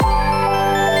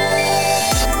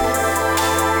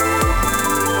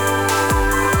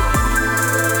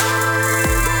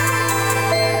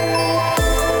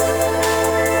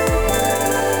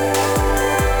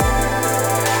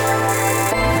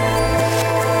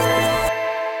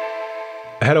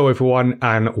Hello everyone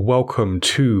and welcome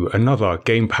to another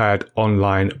Gamepad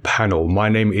online panel. My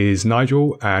name is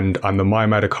Nigel and I'm the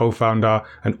MyMatter co-founder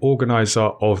and organizer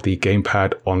of the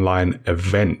Gamepad online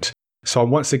event. So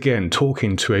I'm once again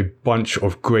talking to a bunch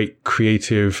of great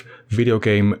creative video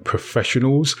game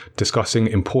professionals discussing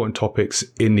important topics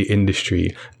in the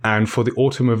industry. And for the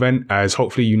autumn event, as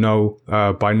hopefully you know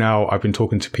by now, I've been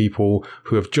talking to people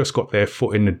who have just got their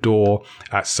foot in the door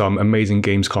at some amazing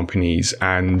games companies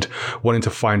and wanting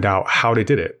to find out how they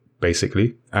did it,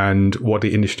 basically, and what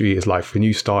the industry is like for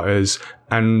new starters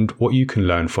and what you can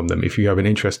learn from them. If you have an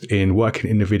interest in working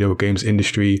in the video games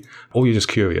industry or you're just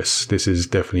curious, this is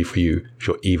definitely for you if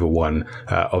you're either one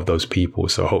of those people.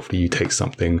 So hopefully you take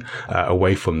something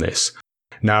away from this.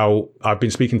 Now, I've been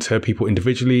speaking to people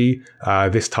individually.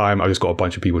 This time I just got a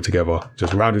bunch of people together,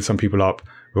 just rounded some people up.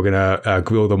 We're going to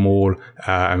grill them all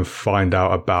and find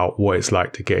out about what it's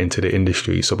like to get into the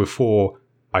industry. So before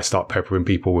I start peppering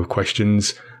people with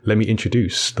questions, let me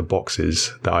introduce the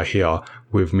boxes that are here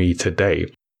with me today.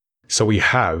 So we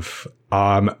have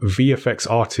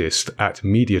VFX artist at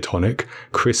Mediatonic,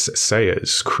 Chris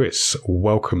Sayers. Chris,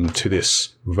 welcome to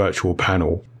this virtual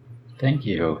panel. Thank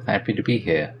you. Happy to be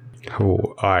here.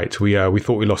 Cool. All right. We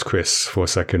thought we lost Chris for a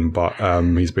second, but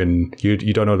he's been. You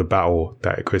don't know the battle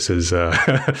that Chris has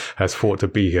has fought to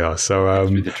be here. So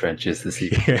through the trenches this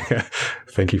evening. Yeah,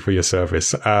 thank you for your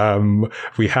service.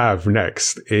 We have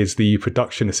next is the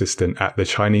production assistant at the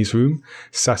Chinese Room,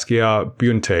 Saskia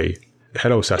Bunte.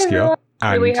 Hello, Saskia. Hello.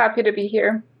 And really happy to be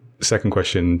here. Second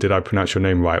question: did I pronounce your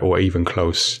name right, or even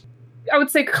close? I would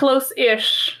say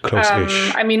close-ish.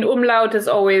 Close-ish. I mean, umlaut is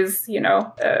always,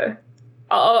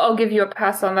 I'll give you a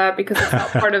pass on that because it's not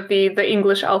part of the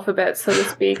English alphabet, so to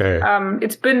speak. Okay.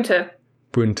 It's Bunte.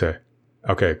 Bunte.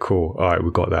 Okay, cool. All right,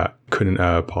 we got that. Couldn't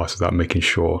pass without making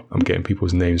sure I'm getting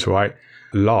people's names right.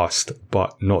 Last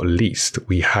but not least,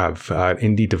 we have an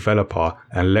indie developer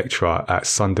and lecturer at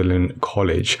Sunderland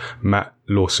College, Matt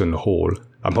Lawson Hall.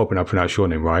 I'm hoping I pronounced your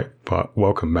name right, but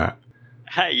welcome, Matt.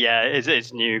 Yeah,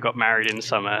 it's new. Got married in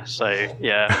summer, so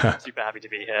yeah, super happy to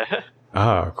be here.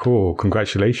 Ah, cool.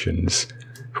 Congratulations.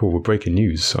 Cool. We're breaking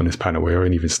news on this panel. We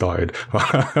haven't even started.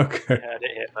 Okay. Yeah, I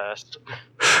did it first.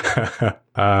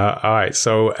 All right.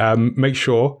 So make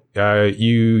sure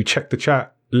you check the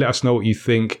chat. Let us know what you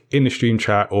think in the stream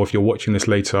chat, or if you're watching this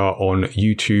later on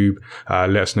YouTube,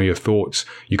 let us know your thoughts.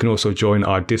 You can also join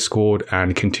our Discord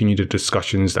and continue the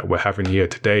discussions that we're having here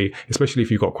today, especially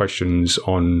if you've got questions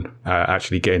on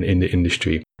actually getting in the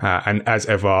industry. And as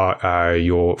ever,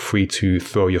 you're free to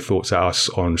throw your thoughts at us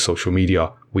on social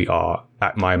media. We are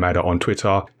at MyMatter on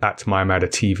Twitter, at MyMatter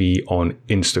TV on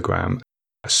Instagram.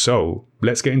 So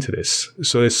let's get into this.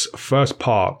 So this first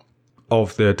part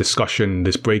of the discussion,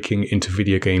 this breaking into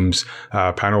video games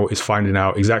panel, is finding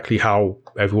out exactly how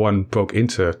everyone broke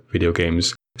into video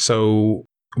games. So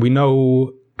we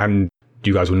know, and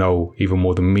you guys will know even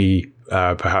more than me,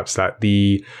 perhaps, that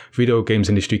the video games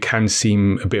industry can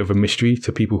seem a bit of a mystery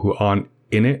to people who aren't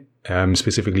in it,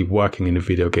 specifically working in the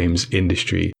video games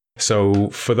industry. So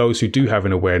for those who do have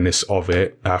an awareness of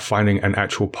it, finding an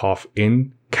actual path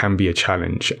in can be a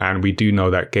challenge. And we do know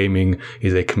that gaming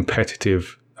is a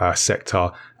competitive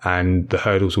sector, and the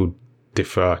hurdles will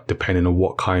differ depending on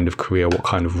what kind of career, what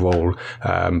kind of role,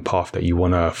 path that you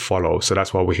want to follow. So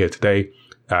that's why we're here today.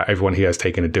 Everyone here has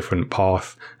taken a different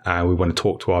path, and we want to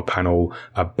talk to our panel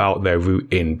about their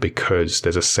route in, because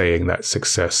there's a saying that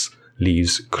success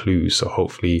leaves clues. So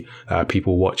hopefully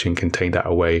people watching can take that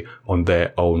away on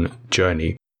their own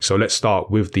journey. So let's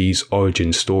start with these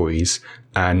origin stories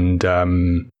and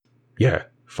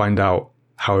find out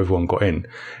how everyone got in.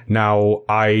 Now,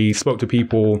 I spoke to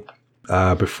people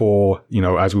before,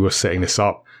 as we were setting this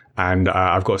up, and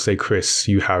I've got to say, Chris,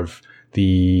 you have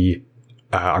the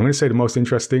I'm going to say the most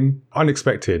interesting,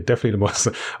 definitely the most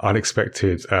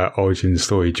unexpected origin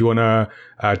story. Do you want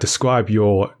to describe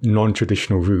your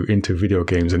non-traditional route into video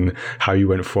games and how you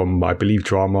went from, I believe,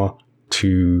 drama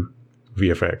to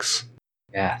VFX?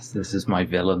 Yes, this is my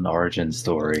villain origin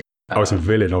story. Oh, it's a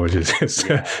villain origin.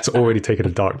 It's already taken a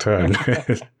dark turn.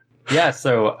 Yeah,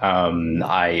 so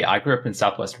I grew up in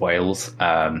Southwest Wales,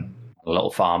 a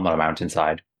little farm on a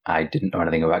mountainside. I didn't know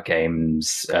anything about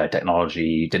games,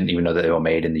 technology, didn't even know that they were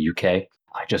made in the UK.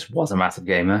 I just was a massive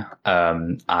gamer.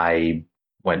 I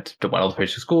went all the way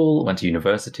to school, went to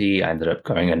university. I ended up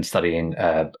going and studying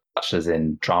a bachelor's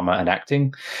in drama and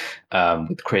acting,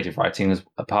 with creative writing as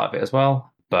a part of it as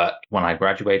well. But when I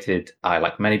graduated, I,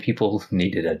 like many people,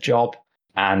 needed a job.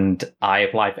 And I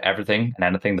applied for everything and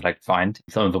anything that I could find.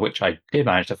 Some of which I did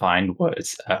manage to find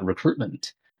was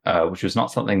recruitment, which was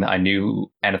not something that I knew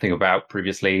anything about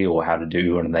previously or how to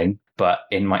do or anything. But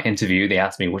in my interview, they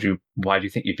asked me, why do you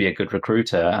think you'd be a good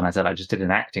recruiter? And I said, I just did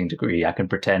an acting degree. I can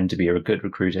pretend to be a good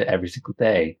recruiter every single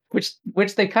day, which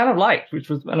they kind of liked, which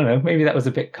was, I don't know, maybe that was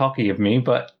a bit cocky of me,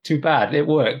 but too bad. It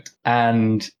worked.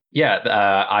 And yeah,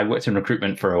 I worked in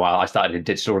recruitment for a while. I started in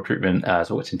digital recruitment. So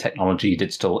I worked in technology,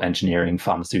 digital engineering,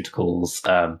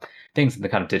 pharmaceuticals, things in the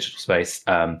kind of digital space.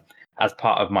 As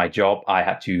part of my job, I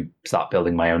had to start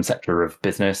building my own sector of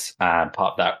business. And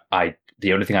part of that,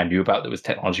 the only thing I knew about that was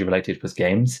technology related was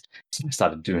games. So I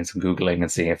started doing some Googling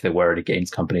and seeing if there were any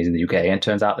games companies in the UK. And it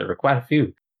turns out there were quite a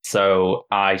few. So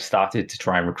I started to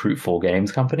try and recruit for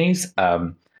games companies.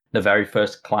 The very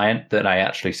first client that I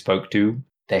actually spoke to,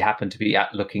 they happened to be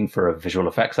looking for a visual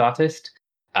effects artist.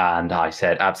 And I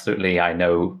said, absolutely, I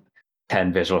know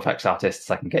 10 visual effects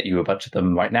artists. I can get you a bunch of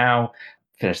them right now.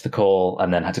 Finished the call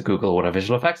and then had to Google what a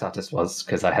visual effects artist was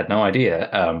because I had no idea.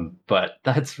 But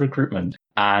that's recruitment.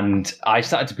 And I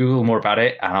started to Google more about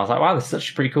it. And I was like, wow, this is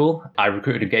actually pretty cool. I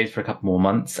recruited in games for a couple more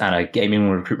months and a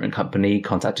gaming recruitment company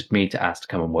contacted me to ask to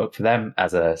come and work for them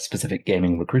as a specific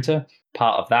gaming recruiter.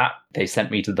 Part of that, they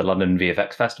sent me to the London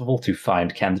VFX Festival to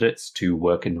find candidates to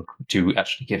work in to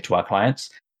actually give to our clients.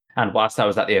 And whilst I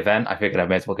was at the event, I figured I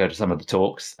may as well go to some of the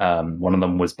talks. One of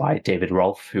them was by David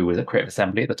Rolfe, who was at Creative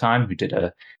Assembly at the time, who did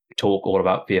a talk all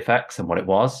about VFX and what it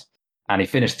was. And he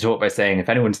finished the talk by saying, if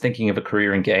anyone's thinking of a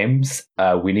career in games,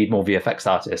 we need more VFX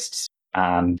artists.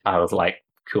 And I was like,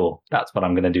 cool, that's what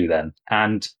I'm going to do then.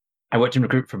 And I worked in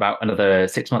recruitment for about another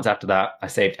 6 months after that. I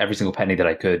saved every single penny that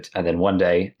I could. And then one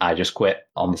day I just quit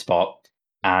on the spot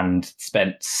and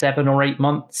spent 7 or 8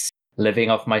 months living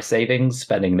off my savings,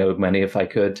 spending no money if I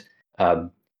could,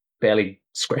 barely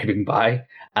scraping by,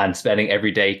 and spending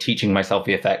every day teaching myself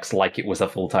VFX like it was a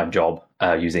full-time job,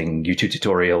 using YouTube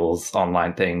tutorials,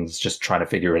 online things, just trying to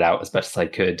figure it out as best as I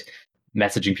could,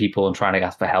 messaging people and trying to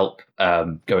ask for help,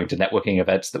 going to networking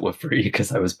events that were free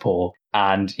because I was poor,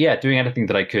 and yeah, doing anything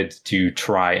that I could to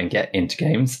try and get into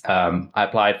games. I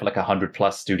applied for like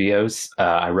 100+ studios.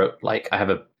 I wrote I have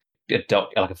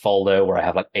a folder where I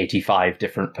have like 85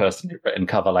 different personally written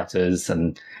cover letters,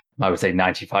 and I would say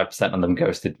 95% of them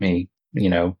ghosted me. You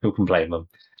know, who can blame them?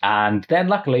 And then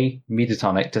luckily,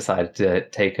 Mediatonic decided to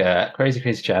take a crazy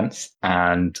chance,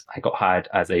 and I got hired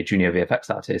as a junior VFX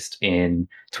artist in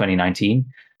 2019,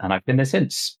 and I've been there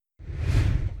since.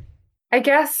 I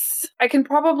guess I can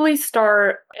probably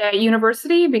start at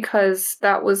university because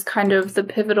that was kind of the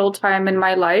pivotal time in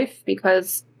my life,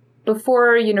 because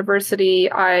before university,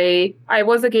 I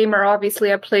was a gamer.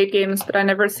 Obviously, I played games, but I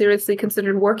never seriously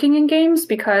considered working in games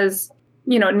because,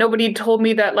 you know, nobody told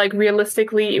me that, like,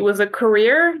 realistically it was a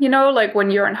career. You know, like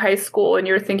when you're in high school and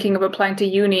you're thinking of applying to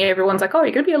uni, everyone's like, oh,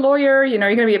 you're going to be a lawyer, you know,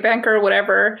 you're going to be a banker,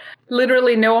 whatever.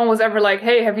 Literally, no one was ever like,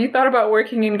 hey, have you thought about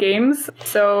working in games?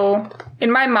 So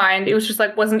in my mind, it was just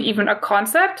like, wasn't even a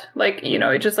concept. Like, you know,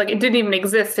 it just like, it didn't even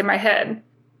exist in my head.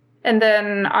 And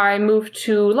then I moved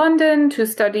to London to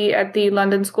study at the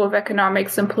London School of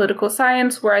Economics and Political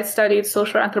Science, where I studied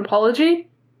social anthropology,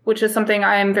 which is something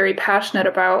I am very passionate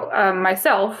about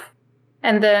myself.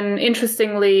 And then,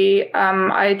 interestingly,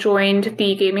 I joined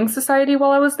the Gaming Society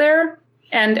while I was there.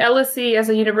 And LSE as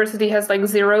a university has like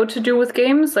zero to do with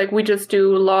games. Like, we just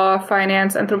do law,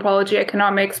 finance, anthropology,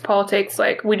 economics, politics.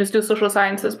 Like, we just do social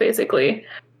sciences, basically.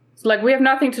 So, like, we have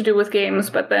nothing to do with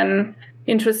games, but then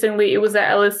interestingly, it was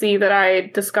at LSE that I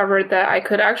discovered that I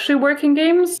could actually work in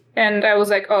games. And I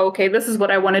was like, oh, okay, this is what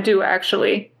I want to do,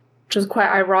 actually, which is quite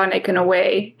ironic in a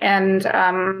way. And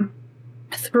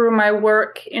through my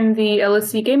work in the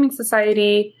LSE Gaming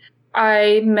Society,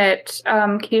 I met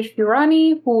Kish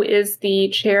Urani, who is the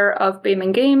chair of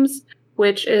Bayman Games,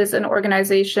 which is an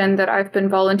organization that I've been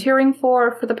volunteering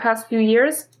for the past few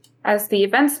years as the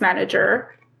events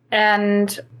manager.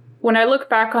 And when I look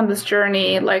back on this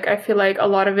journey, like, I feel like a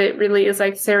lot of it really is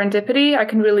like serendipity. I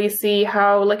can really see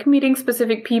how, like, meeting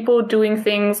specific people, doing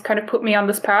things kind of put me on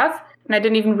this path. And I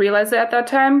didn't even realize it at that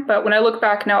time. But when I look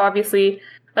back now, obviously,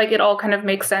 like, it all kind of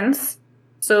makes sense.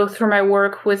 So through my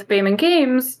work with Bayman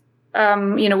Games,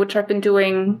 you know, which I've been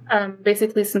doing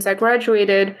basically since I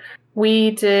graduated,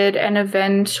 we did an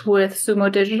event with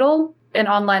Sumo Digital, an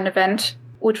online event,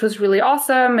 which was really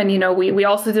awesome. And, you know, we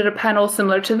also did a panel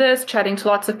similar to this, chatting to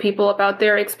lots of people about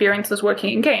their experiences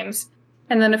working in games.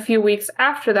 And then a few weeks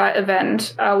after that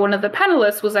event, one of the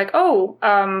panelists was like, oh,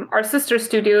 our sister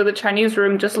studio, the Chinese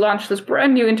Room, just launched this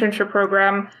brand new internship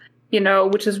program, you know,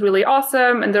 which is really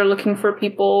awesome. And they're looking for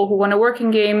people who want to work in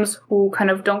games, who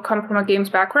kind of don't come from a games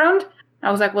background. And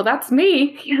I was like, well, that's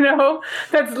me, you know,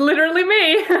 that's literally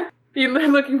me. You're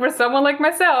looking for someone like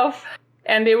myself.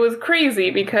 And it was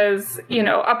crazy because,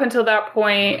 up until that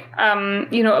point,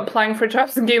 applying for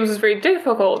jobs in games was very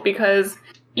difficult because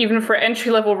even for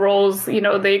entry-level roles,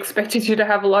 they expected you to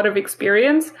have a lot of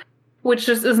experience, which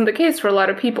just isn't the case for a lot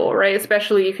of people, right?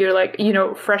 Especially if you're like,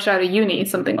 fresh out of uni,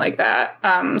 something like that.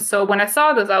 So when I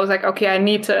saw this, I was like, okay, I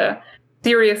need to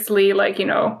seriously,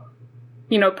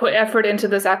 put effort into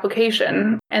this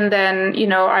application. And then,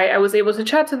 I was able to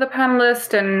chat to the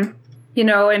panelist and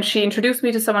she introduced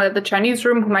me to someone at the Chinese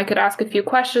room whom I could ask a few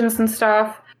questions and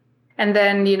stuff. And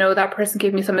then, that person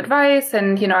gave me some advice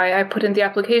and, I put in the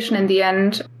application in the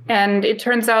end. And it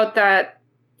turns out that,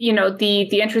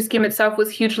 the entry scheme itself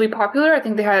was hugely popular. I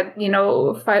think they had,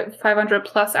 500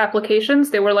 plus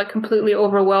applications. They were completely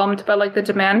overwhelmed by the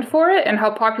demand for it and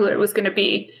how popular it was going to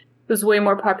be. It was way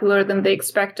more popular than they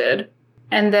expected.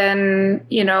 And then,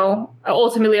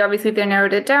 ultimately, obviously, they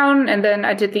narrowed it down. And then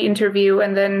I did the interview.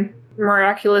 And then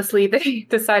miraculously, they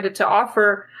decided to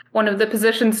offer one of the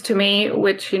positions to me,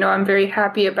 which, I'm very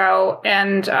happy about.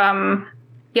 And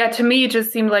to me, it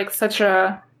just seemed like such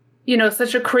a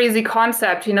crazy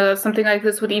concept, that something like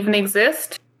this would even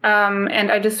exist.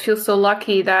 And I just feel so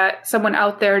lucky that someone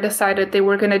out there decided they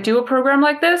were going to do a program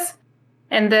like this.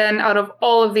 And then out of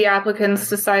all of the applicants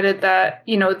decided that,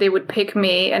 they would pick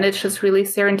me. And it's just really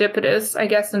serendipitous, I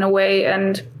guess, in a way.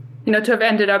 And, to have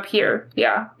ended up here.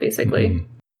 Yeah, basically. Mm.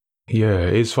 Yeah,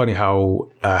 it's funny how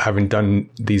having done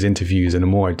these interviews and the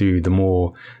more I do, the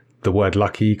more the word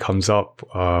lucky comes up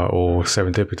or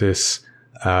serendipitous.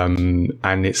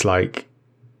 And it's like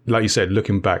you said,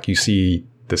 looking back, you see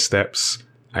the steps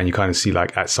and you kind of see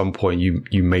at some point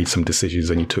you made some decisions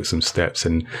and you took some steps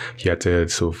and you had to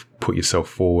sort of put yourself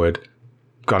forward,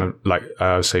 kind of like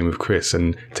same with Chris,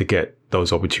 and to get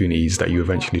those opportunities that you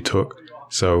eventually took.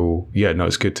 So yeah, no,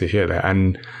 it's good to hear that.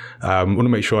 And I want to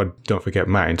make sure I don't forget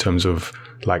Matt in terms of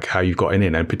how you've gotten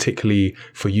in, and particularly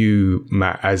for you,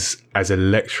 Matt, as a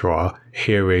lecturer,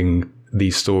 hearing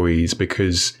these stories,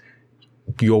 because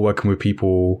you're working with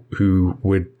people who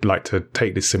would like to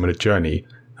take this similar journey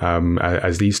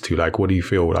as these two. What do you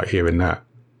feel hearing that?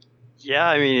 Yeah,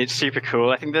 I mean, it's super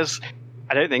cool. I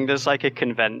don't think there's a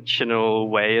conventional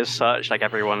way as such.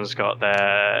 Everyone's got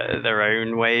their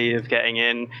own way of getting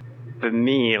in. For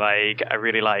me, I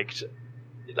really liked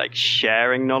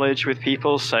sharing knowledge with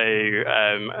people. So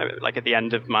at the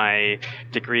end of my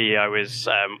degree, I was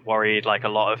worried a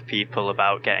lot of people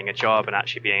about getting a job and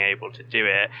actually being able to do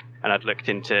it. And I'd looked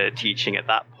into teaching at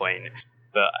that point.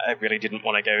 But I really didn't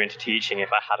want to go into teaching if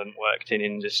I hadn't worked in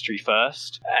industry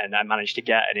first. And I managed to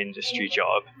get an industry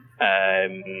job,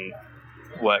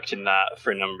 worked in that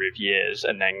for a number of years,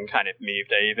 and then kind of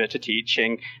moved over to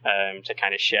teaching to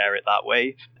kind of share it that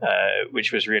way,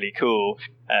 which was really cool.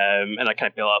 And I kind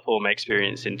of built up all my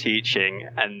experience in teaching.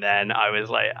 And then I was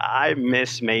like, I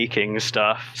miss making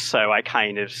stuff. So I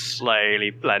kind of slowly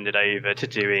blended over to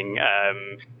doing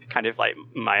kind of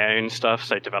my own stuff,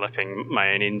 so developing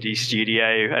my own indie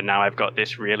studio. And now I've got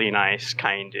this really nice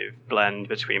kind of blend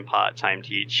between part-time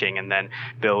teaching and then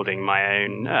building my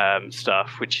own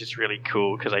stuff, which is really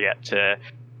cool because I get to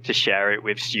share it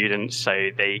with students so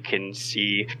they can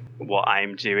see what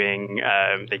I'm doing.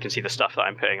 They can see the stuff that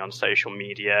I'm putting on social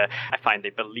media. I find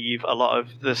they believe a lot of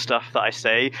the stuff that I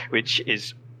say, which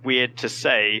is weird to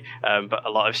say, but a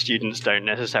lot of students don't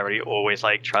necessarily always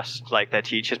trust their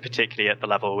teachers, particularly at the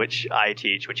level which I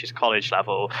teach, which is college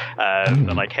level.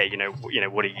 They're like, hey,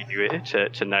 what are you doing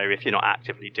to know if you're not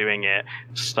actively doing it?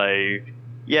 So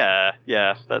yeah,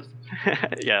 that's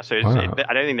yeah. So Wow.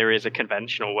 I don't think there is a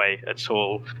conventional way at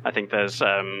all. I think there's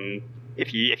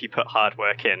if you put hard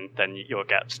work in, then you'll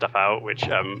get stuff out, which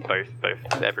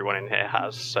both everyone in here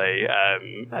has. So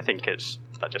I think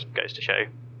that just goes to show.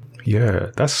 Yeah,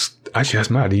 that's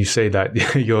mad. You say that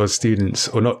your students,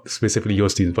 or not specifically your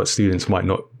students, but students might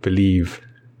not believe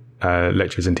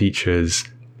lecturers and teachers,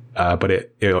 but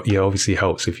it obviously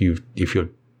helps if you've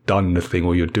done the thing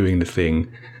or you're doing the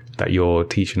thing that you're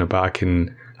teaching about. I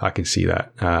can see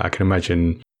that. I can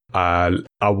imagine. I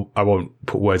won't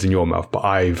put words in your mouth, but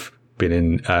I've been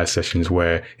in sessions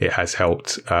where it has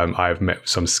helped. I've met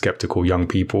some skeptical young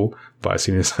people, but as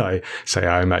soon as I say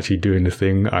I'm actually doing the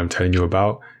thing I'm telling you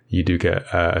about, you do get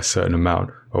a certain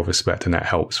amount of respect, and that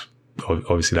helps.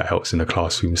 Obviously, that helps in a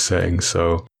classroom setting.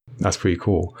 So that's pretty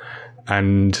cool.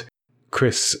 And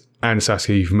Chris and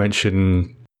Saskia, you've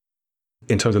mentioned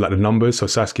in terms of the numbers. So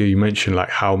Saskia, you mentioned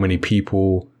how many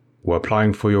people were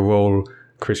applying for your role.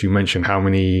 Chris, you mentioned how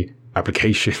many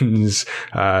applications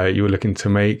you were looking to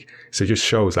make. So it just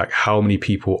shows how many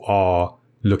people are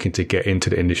looking to get into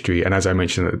the industry. And as I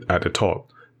mentioned at the top,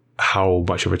 how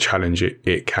much of a challenge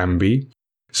it can be.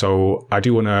 So I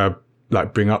do want to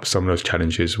like bring up some of those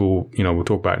challenges. We'll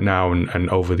talk about it now and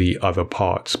over the other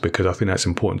parts, because I think that's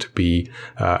important to be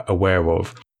aware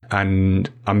of. And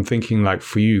I'm thinking, like,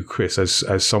 for you, Chris,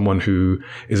 as someone who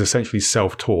is essentially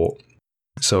self-taught,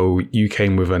 so you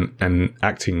came with an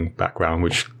acting background,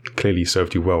 which clearly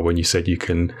served you well when you said you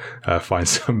can find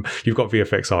some, you've got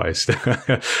VFX artists.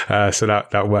 So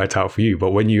that worked out for you.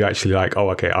 But when you actually like, oh,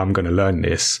 okay, I'm going to learn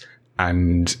this,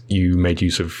 and you made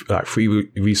use of like free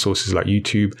resources like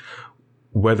YouTube,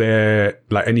 were there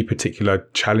like any particular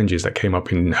challenges that came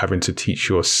up in having to teach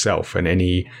yourself, and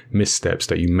any missteps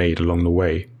that you made along the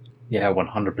way? Yeah,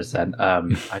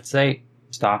 100%. I'd say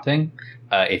starting,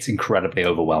 it's incredibly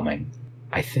overwhelming.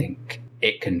 I think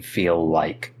it can feel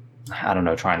like, I don't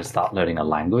know, trying to start learning a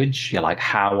language. You're like,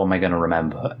 how am I going to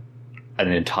remember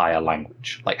an entire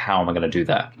language? Like, how am I going to do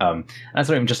that? And it's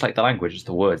not even just like the language, it's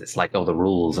the words. It's like, the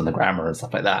rules and the grammar and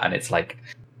stuff like that. And it's like,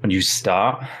 when you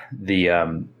start,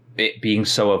 it being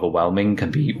so overwhelming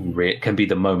can be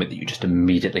the moment that you just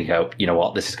immediately go, you know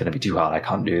what, this is going to be too hard. I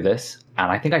can't do this. And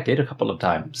I think I did a couple of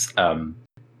times,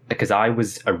 because I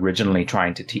was originally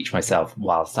trying to teach myself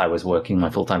whilst I was working my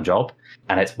full-time job.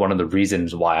 And it's one of the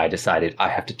reasons why I decided I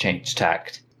have to change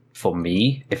tact. For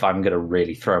me, if I'm going to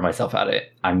really throw myself at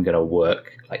it, I'm going to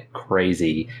work like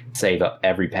crazy, save up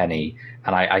every penny.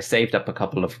 And I saved up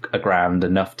a grand,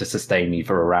 enough to sustain me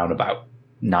for around about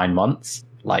 9 months.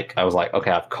 Like, I was like, okay,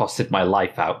 I've costed my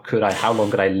life out. How long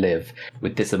could I live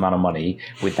with this amount of money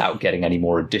without getting any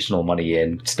more additional money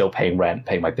in, still paying rent,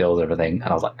 paying my bills, everything? And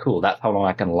I was like, cool, that's how long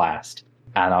I can last.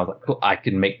 And I was like, cool, I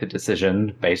can make the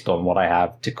decision based on what I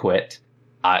have to quit.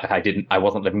 I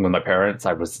wasn't living with my parents.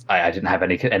 I didn't have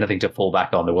anything to fall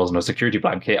back on. There was no security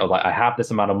blanket. I was like, I have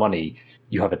this amount of money.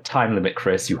 You have a time limit,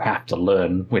 Chris. You have to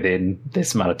learn within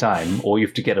this amount of time, or you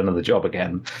have to get another job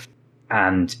again.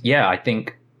 And yeah, I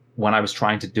think when I was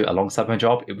trying to do it alongside my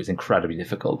job, it was incredibly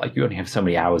difficult. Like, you only have so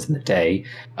many hours in the day,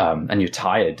 and you're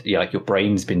tired. Like, your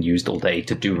brain's been used all day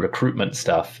to do recruitment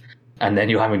stuff, and then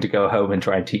you're having to go home and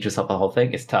try and teach yourself the whole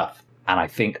thing. It's tough. And I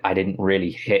think I didn't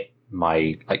really hit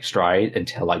my stride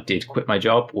until I did quit my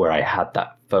job, where I had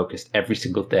that focused every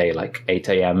single day, like 8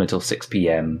 a.m. until 6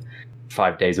 p.m.,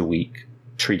 5 days a week,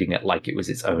 treating it like it was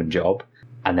its own job.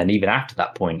 And then even after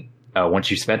that point,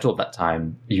 once you spent all that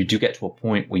time, you do get to a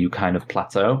point where you kind of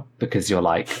plateau, because you're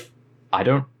like, I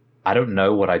don't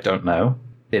know what I don't know.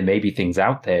 There may be things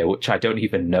out there which I don't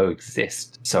even know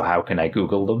exist. So how can I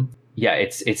Google them? Yeah,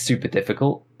 it's super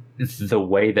difficult. The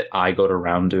way that I got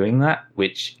around doing that,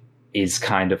 which is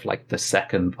kind of like the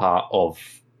second part of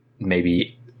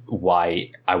maybe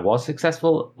why I was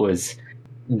successful, was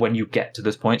when you get to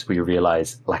those points where you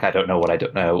realize, like, I don't know what I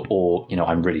don't know, or,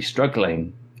 I'm really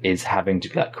struggling, is having to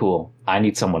be like, cool, I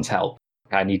need someone's help.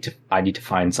 I need to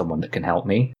find someone that can help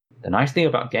me. The nice thing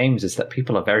about games is that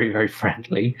people are very, very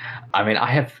friendly. I mean,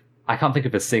 I can't think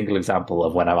of a single example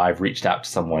of when I've reached out to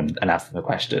someone and asked them a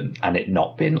question and it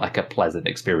not been like a pleasant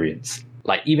experience.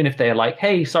 Like, even if they're like,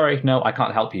 hey, sorry, no, I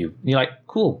can't help you. You're like,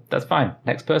 cool, that's fine,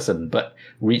 next person. But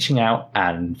reaching out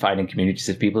and finding communities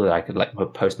of people that I could like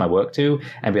post my work to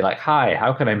and be like, hi,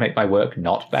 how can I make my work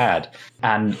not bad?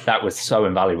 And that was so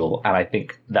invaluable. And I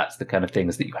think that's the kind of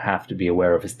things that you have to be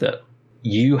aware of, is that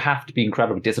you have to be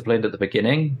incredibly disciplined at the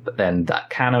beginning, but then that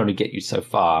can only get you so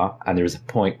far. And there is a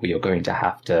point where you're going to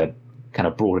have to kind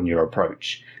of broaden your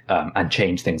approach. And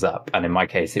change things up. And in my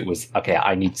case, it was, okay,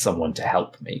 I need someone to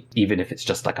help me, even if it's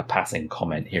just like a passing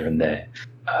comment here and there.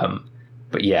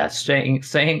 But yeah,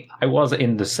 saying I was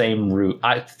in the same route.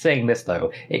 Saying this,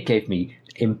 though, it gave me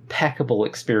impeccable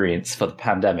experience for the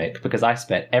pandemic, because I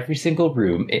spent every single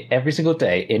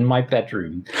day in my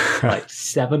bedroom, like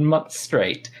 7 months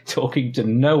straight, talking to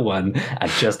no one and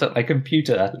just at my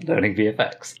computer learning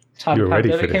VFX. You're ready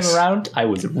for this. Came around, I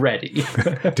was ready.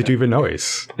 Did you even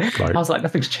notice? I was like,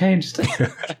 nothing's changed.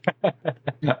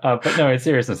 But no, in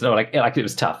seriousness, no, like it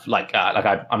was tough. I'm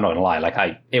not gonna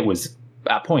lie, it was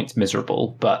at points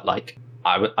miserable, but like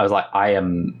I was like,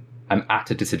 I'm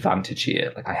at a disadvantage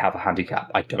here. Like, I have a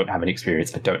handicap. I don't have any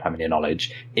experience. I don't have any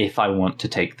knowledge. If I want to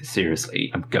take this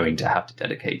seriously, I'm going to have to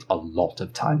dedicate a lot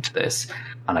of time to this,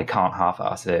 and I can't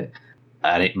half-ass it.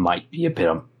 And it might be a bit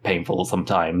painful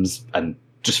sometimes, and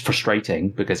just frustrating,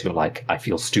 because you're like, I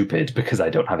feel stupid because I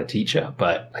don't have a teacher.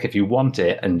 But like, if you want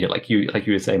it, and you're like you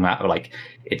were saying, Matt, like,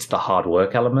 it's the hard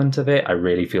work element of it. I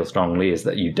really feel strongly is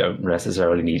that you don't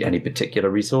necessarily need any particular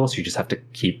resource. You just have to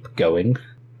keep going.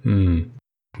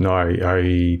 No,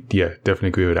 I definitely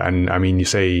agree with that. And I mean, you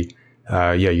say,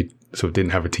 you sort of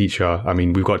didn't have a teacher. I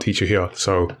mean, we've got a teacher here,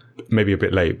 so maybe a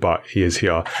bit late, but he is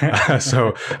here.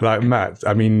 So like, Matt,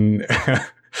 I mean,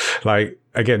 like,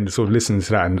 again, sort of listening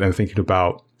to that and thinking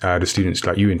about the students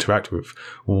like you interact with,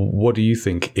 what do you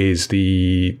think is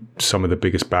some of the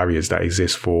biggest barriers that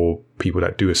exist for people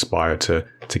that do aspire to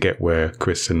get where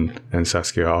Chris and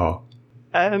Saskia are?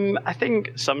 I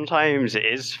think sometimes it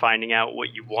is finding out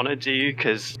what you want to do,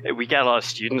 because we get a lot of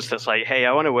students that's like, hey,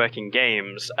 I want to work in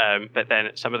games, but then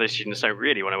some of those students don't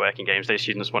really want to work in games. Those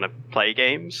students want to play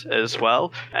games as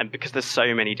well. And because there's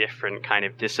so many different kind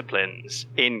of disciplines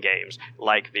in games,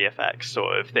 like VFX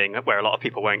sort of thing, where a lot of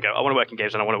people won't go, I want to work in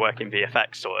games and I want to work in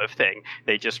VFX sort of thing.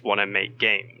 They just want to make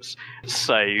games.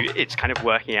 So it's kind of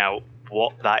working out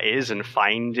what that is and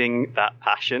finding that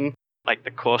passion. Like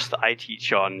the course that I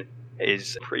teach on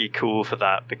is pretty cool for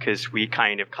that, because we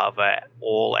kind of cover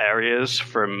all areas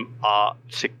from art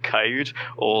to code,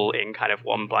 all in kind of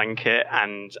one blanket,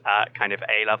 and at kind of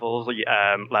A-level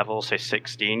level, so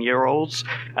 16-year-olds.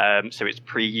 So it's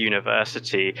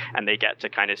pre-university, and they get to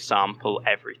kind of sample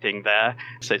everything there.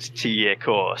 So it's a 2-year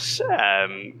course.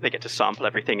 They get to sample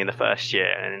everything in the first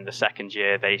year, and in the second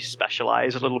year they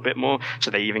specialize a little bit more.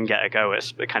 So they even get a go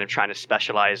at kind of trying to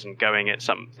specialize and going at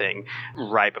something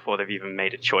right before they've even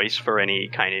made a choice for any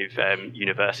kind of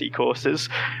university courses,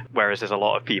 whereas there's a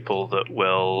lot of people that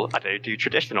will, I don't know, do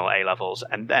traditional A-levels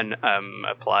and then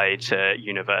apply to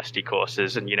university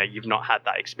courses, and you've not had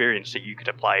that experience, so you could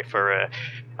apply for a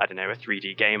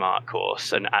 3D game art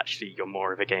course, and actually you're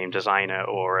more of a game designer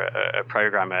or a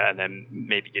programmer, and then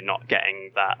maybe you're not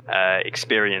getting that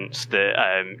experience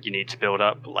that you need to build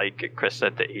up, like Chris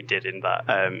said that he did in that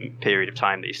period of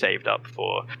time that he saved up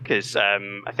for. Because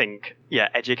I think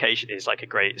education is like a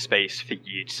great space for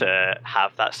you to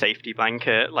have that safety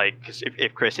blanket. Like, because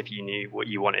if Chris, if you knew what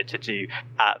you wanted to do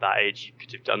at that age, you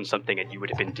could have done something and you would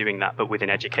have been doing that, but within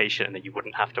education, and then you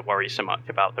wouldn't have to worry so much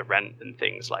about the rent and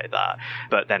things like that.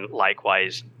 But then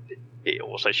likewise, it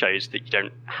also shows that you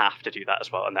don't have to do that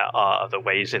as well, and there are other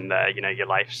ways in there. Your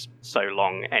life's so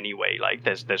long anyway, like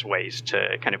there's ways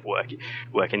to kind of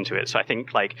work into it. So I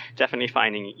think like definitely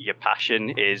finding your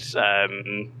passion is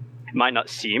might not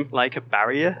seem like a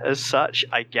barrier as such,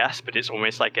 I guess, but it's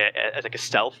almost like a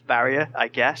stealth barrier, I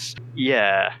guess.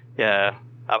 Yeah.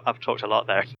 I've talked a lot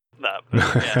there.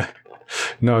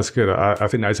 No, it's good. I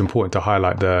think that's important to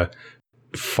highlight, the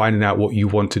finding out what you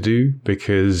want to do,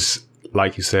 because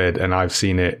like you said, and I've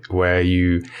seen it where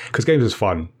because games is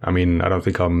fun. I mean, I don't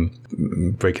think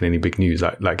I'm breaking any big news.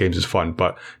 Like games is fun,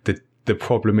 but the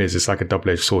problem is it's like a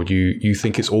double-edged sword. You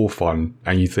think it's all fun,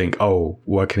 and you think, oh,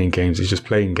 working in games is just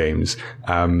playing games.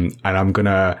 And I'm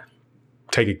gonna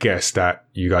take a guess that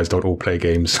you guys don't all play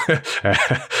games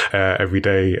every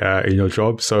day in your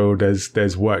job. So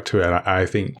there's work to it. And I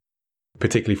think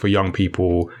particularly for young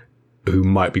people who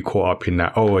might be caught up in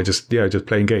that, just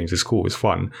playing games, it's cool, it's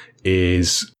fun,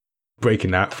 is breaking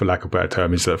that, for lack of a better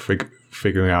term, instead of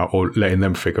figuring out or letting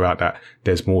them figure out that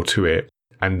there's more to it.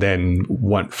 And then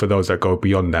for those that go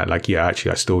beyond that, like, actually,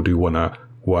 I still do want to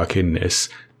work in this.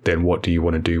 Then what do you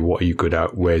want to do? What are you good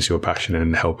at? Where's your passion?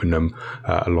 And helping them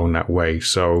along that way.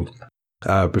 So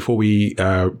before we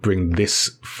bring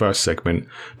this first segment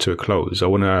to a close, I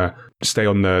want to stay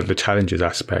on the challenges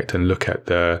aspect and look at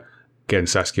again,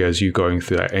 Saskia, as you going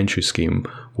through that entry scheme,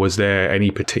 was there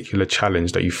any particular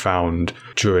challenge that you found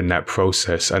during that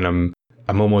process? And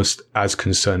I'm almost as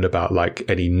concerned about like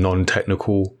any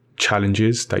non-technical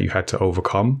challenges that you had to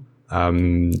overcome. Do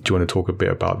you want to talk a bit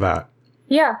about that?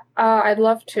 Yeah, I'd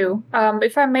love to.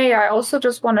 If I may, I also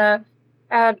just want to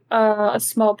add a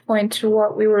small point to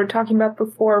what we were talking about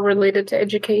before related to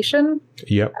education.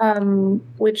 Yep.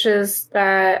 Which is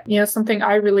that, something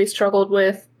I really struggled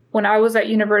with when I was at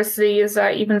university is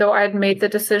that even though I had made the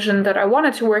decision that I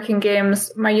wanted to work in games,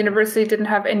 my university didn't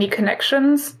have any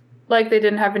connections. Like, they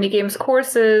didn't have any games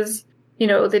courses. They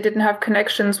didn't have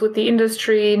connections with the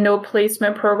industry, no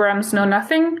placement programs, no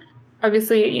nothing.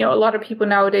 Obviously, a lot of people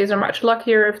nowadays are much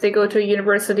luckier if they go to a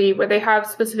university where they have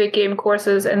specific game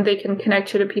courses and they can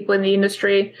connect you to people in the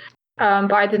industry.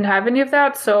 But I didn't have any of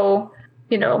that. So,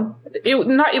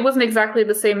 it wasn't exactly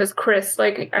the same as Chris.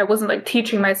 Like, I wasn't like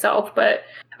teaching myself, but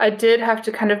I did have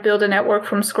to kind of build a network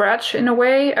from scratch in a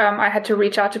way. I had to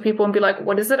reach out to people and be like,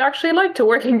 what is it actually like to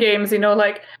work in games?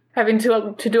 Like having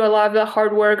to do a lot of the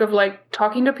hard work of like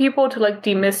talking to people to like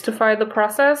demystify the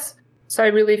process. So I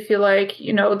really feel like,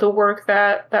 the work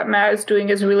that Matt is doing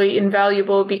is really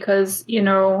invaluable because,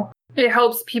 it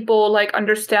helps people like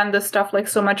understand this stuff like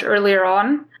so much earlier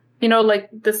on, like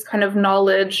this kind of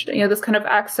knowledge, this kind of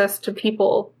access to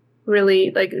people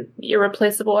really like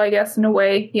irreplaceable, I guess, in a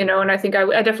way, and I think I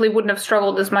definitely wouldn't have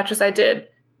struggled as much as I did,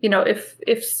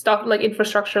 if stuff like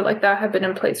infrastructure like that had been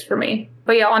in place for me.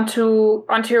 But yeah, onto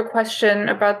your question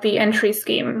about the entry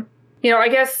scheme. I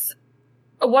guess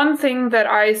one thing that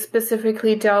I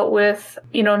specifically dealt with,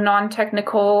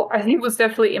 non-technical, I think was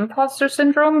definitely imposter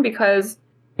syndrome because,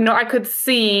 I could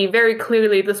see very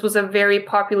clearly this was a very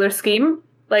popular scheme.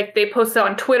 Like they posted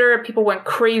on Twitter, people went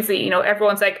crazy.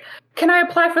 Everyone's like, can I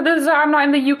apply for this? I'm not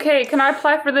in the UK. Can I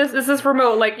apply for this? Is this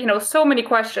remote? Like, so many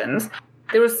questions.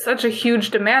 There was such a huge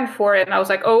demand for it. And I was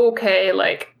like, oh, okay,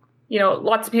 like,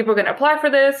 lots of people are going to apply for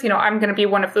this. I'm going to be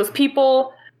one of those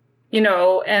people,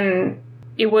 and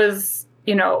it was,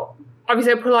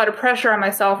 obviously I put a lot of pressure on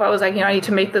myself. I was like, I need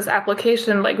to make this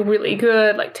application like really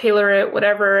good, like tailor it,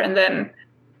 whatever. And then,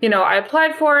 I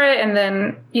applied for it, and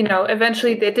then,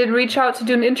 eventually they did reach out to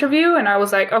do an interview, and I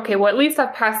was like, okay, well, at least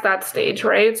I've passed that stage,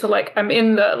 right? So, like, I'm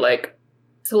in the, like,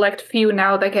 select few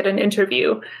now that get an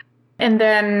interview. And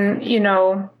then,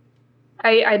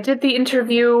 I did the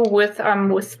interview with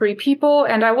 3 people,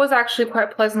 and I was actually quite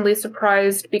pleasantly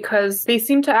surprised because they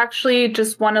seemed to actually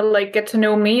just want to, like, get to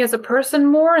know me as a person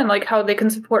more and, like, how they can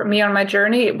support me on my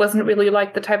journey. It wasn't really,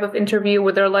 like, the type of interview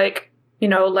where they're, like,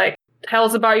 like, tell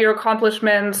us about your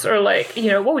accomplishments or like,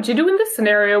 what would you do in this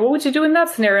scenario? What would you do in that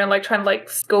scenario? And like trying to like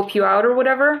scope you out or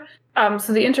whatever.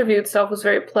 So the interview itself was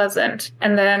very pleasant.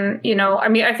 And then,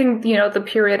 I think, the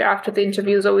period after the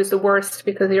interview is always the worst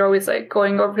because you're always like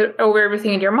going over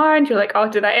everything in your mind. You're like, oh,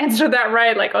 did I answer that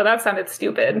right? Like, oh, that sounded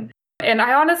stupid. And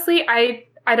I honestly,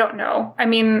 I don't know. I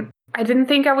mean, I didn't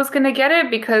think I was going to get it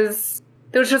because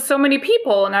there was just so many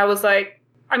people. And I was like,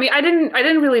 I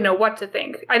didn't really know what to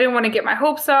think. I didn't want to get my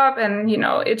hopes up. And,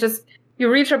 it just,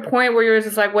 you reach a point where you're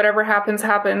just like, whatever happens,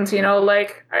 happens,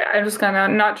 like, I'm just going to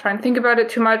not try and think about it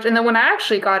too much. And then when I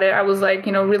actually got it, I was like,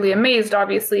 really amazed,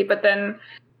 obviously. But then,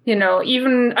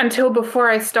 even until before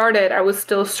I started, I was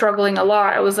still struggling a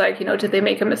lot. I was like, did they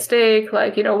make a mistake?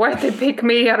 Like, why did they pick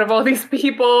me out of all these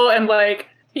people? And like,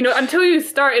 until you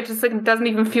start, it just like doesn't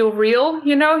even feel real,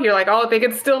 You're like, oh, they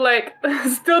could still like,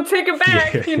 still take it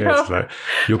back, It's like,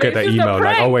 you'll get that email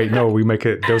like, oh, wait, no, we make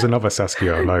it, there was another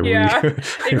Saskia, like, we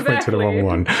exactly. went to the wrong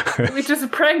one. We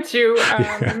just pranked you.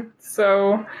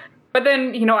 So, but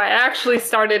then, I actually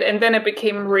started and then it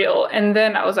became real. And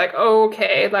then I was like, oh,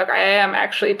 okay, like I am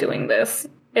actually doing this.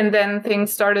 And then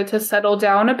things started to settle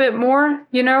down a bit more,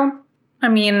 I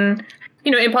mean,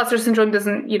 imposter syndrome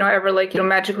doesn't, ever like,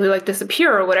 magically like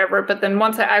disappear or whatever. But then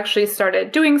once I actually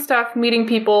started doing stuff, meeting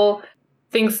people,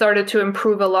 things started to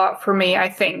improve a lot for me, I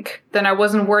think. Then I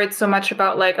wasn't worried so much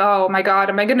about like, oh my God,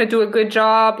 am I going to do a good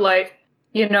job? Like,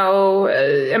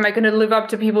 am I going to live up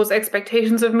to people's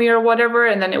expectations of me or whatever?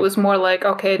 And then it was more like,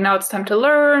 okay, now it's time to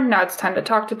learn. Now it's time to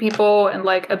talk to people and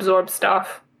like absorb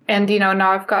stuff. And,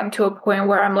 now I've gotten to a point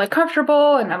where I'm like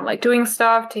comfortable and I'm like doing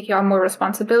stuff, taking on more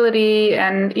responsibility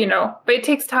and, but it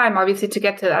takes time obviously to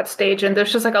get to that stage. And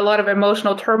there's just like a lot of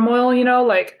emotional turmoil,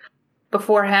 like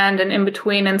beforehand and in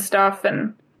between and stuff.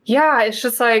 And yeah, it's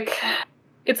just like,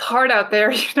 it's hard out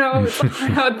there, it's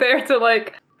hard out there to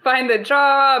like find a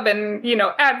job and,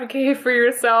 advocate for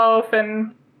yourself.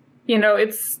 And,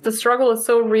 the struggle is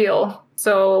so real.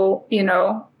 So,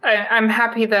 I'm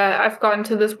happy that I've gotten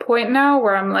to this point now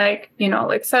where I'm like,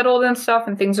 like settled and stuff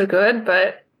and things are good.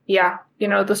 But yeah,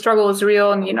 the struggle is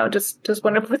real and, just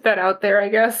want to put that out there, I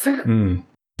guess.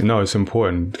 No, it's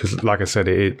important because, like I said,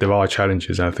 there are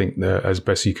challenges, and I think that as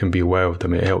best you can be aware of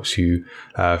them, it helps you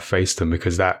face them.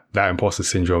 Because that imposter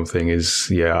syndrome thing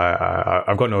is,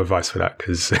 I've got no advice for that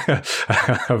because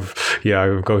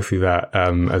I go through that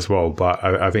as well. But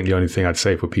I think the only thing I'd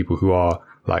say for people who are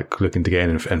like looking to get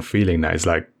in and feeling that is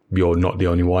like, you're not the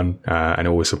only one, and it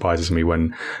always surprises me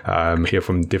when hear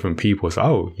from different people. It's like,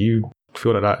 oh, you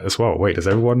feel like that as well. Wait, does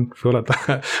everyone feel like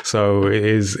that? So it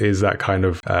is that kind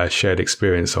of shared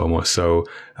experience almost. So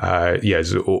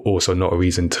it's also not a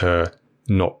reason to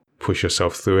not push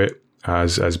yourself through it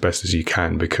as best as you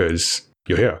can because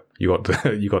you're here. You got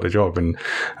the job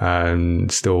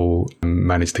and still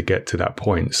managed to get to that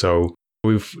point. So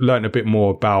we've learned a bit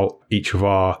more about each of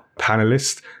our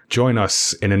panelists. Join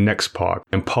us in the next part.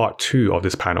 In part 2 of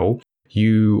this panel,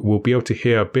 you will be able to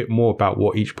hear a bit more about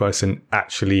what each person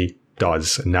actually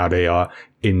does now they are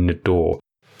in the door.